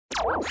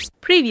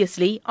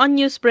Previously on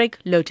Newsbreak,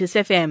 Lotus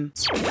FM.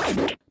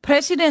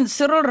 President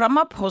Cyril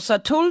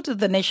Ramaphosa told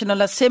the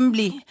National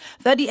Assembly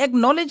that he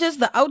acknowledges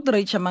the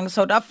outrage among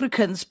South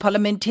Africans,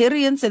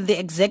 parliamentarians and the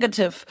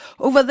executive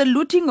over the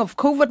looting of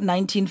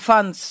COVID-19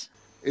 funds.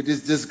 It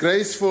is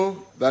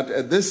disgraceful that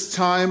at this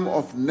time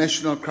of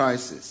national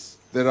crisis,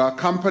 there are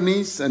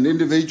companies and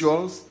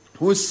individuals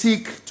who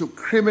seek to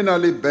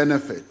criminally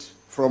benefit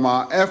from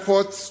our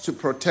efforts to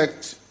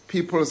protect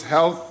people's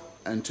health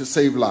and to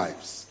save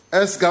lives.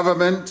 As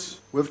government,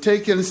 we've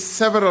taken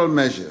several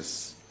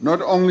measures not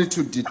only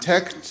to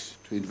detect,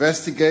 to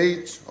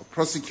investigate or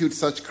prosecute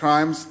such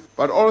crimes,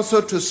 but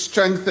also to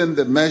strengthen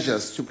the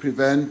measures to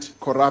prevent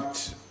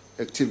corrupt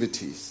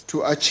activities.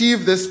 To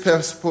achieve this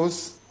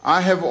purpose, I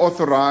have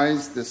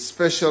authorized the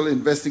Special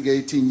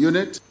Investigating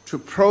Unit to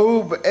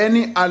probe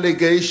any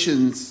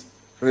allegations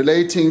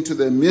relating to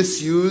the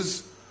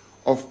misuse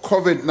of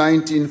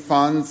COVID-19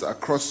 funds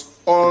across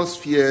all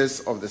spheres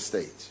of the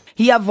state.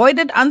 He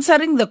avoided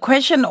answering the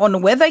question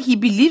on whether he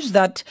believes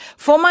that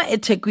former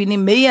eThekwini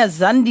Mayor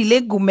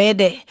Zandile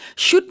Gumede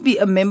should be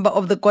a member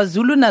of the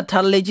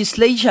KwaZulu-Natal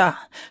legislature.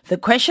 The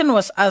question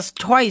was asked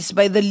twice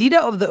by the leader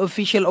of the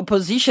official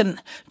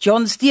opposition,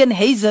 John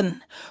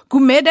Steenhuisen.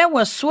 Gumede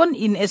was sworn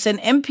in as an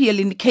MPL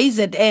in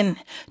KZN,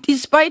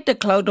 despite the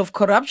cloud of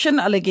corruption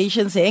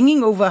allegations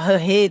hanging over her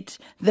head.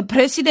 The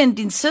president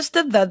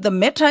insisted that the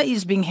matter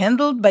is being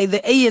handled by the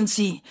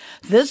ANC.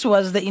 This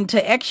was the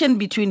interaction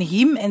between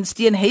him and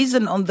Steenhuisen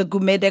on the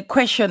Gumede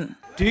question.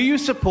 Do you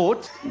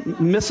support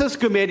Mrs.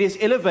 Gumede's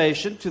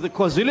elevation to the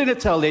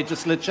KwaZulu-Natal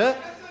legislature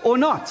or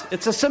not?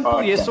 It's a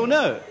simple yes or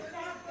no.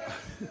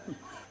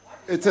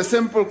 It's a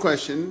simple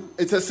question.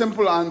 It's a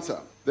simple answer.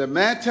 The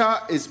matter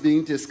is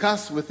being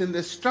discussed within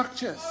the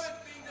structures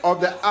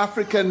of the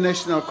African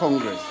National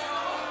Congress.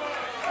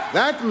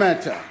 That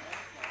matter,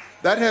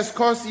 that has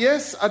caused,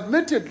 yes,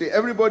 admittedly,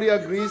 everybody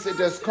agrees it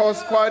has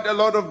caused quite a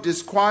lot of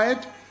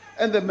disquiet,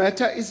 and the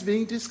matter is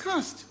being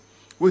discussed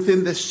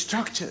within the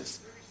structures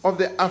of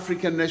the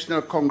African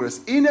National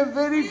Congress in a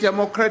very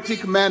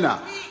democratic manner,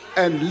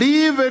 and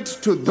leave it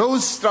to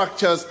those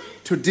structures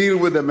to deal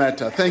with the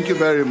matter. Thank you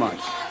very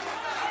much.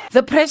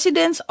 The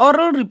president's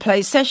oral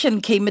reply session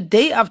came a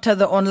day after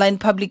the online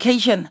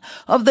publication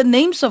of the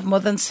names of more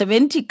than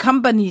 70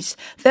 companies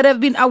that have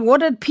been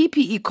awarded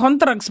PPE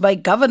contracts by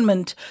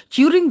government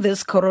during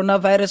this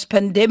coronavirus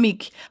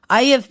pandemic.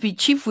 IFP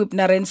Chief Whip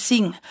Naren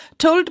Singh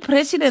told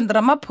President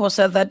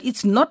Ramaphosa that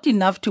it's not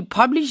enough to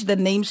publish the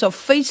names of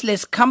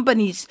faceless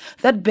companies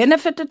that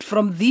benefited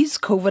from these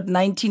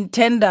COVID-19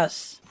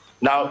 tenders.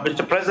 Now,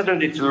 Mr.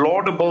 President, it's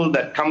laudable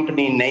that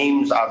company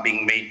names are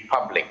being made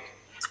public.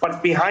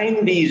 But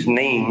behind these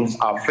names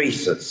are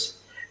faces.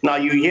 Now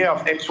you hear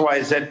of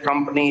XYZ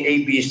company,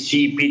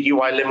 ABC,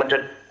 PTY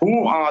Limited.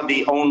 Who are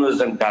the owners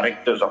and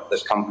directors of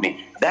this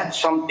company? That's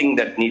something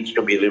that needs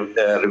to be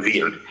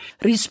revealed.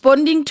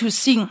 Responding to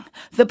Singh,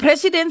 the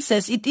president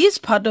says it is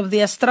part of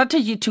their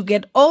strategy to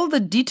get all the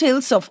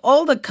details of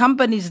all the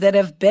companies that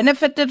have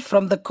benefited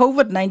from the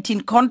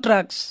COVID-19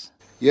 contracts.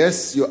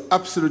 Yes, you're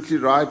absolutely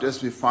right.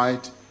 As we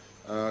fight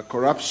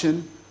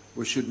corruption,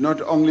 we should not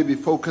only be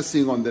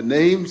focusing on the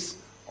names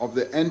of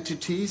the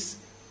entities,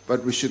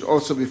 but we should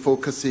also be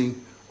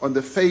focusing on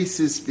the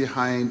faces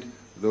behind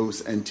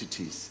those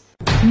entities.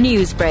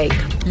 Newsbreak,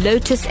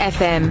 Lotus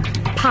FM,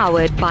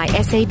 powered by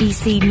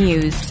SABC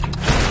News.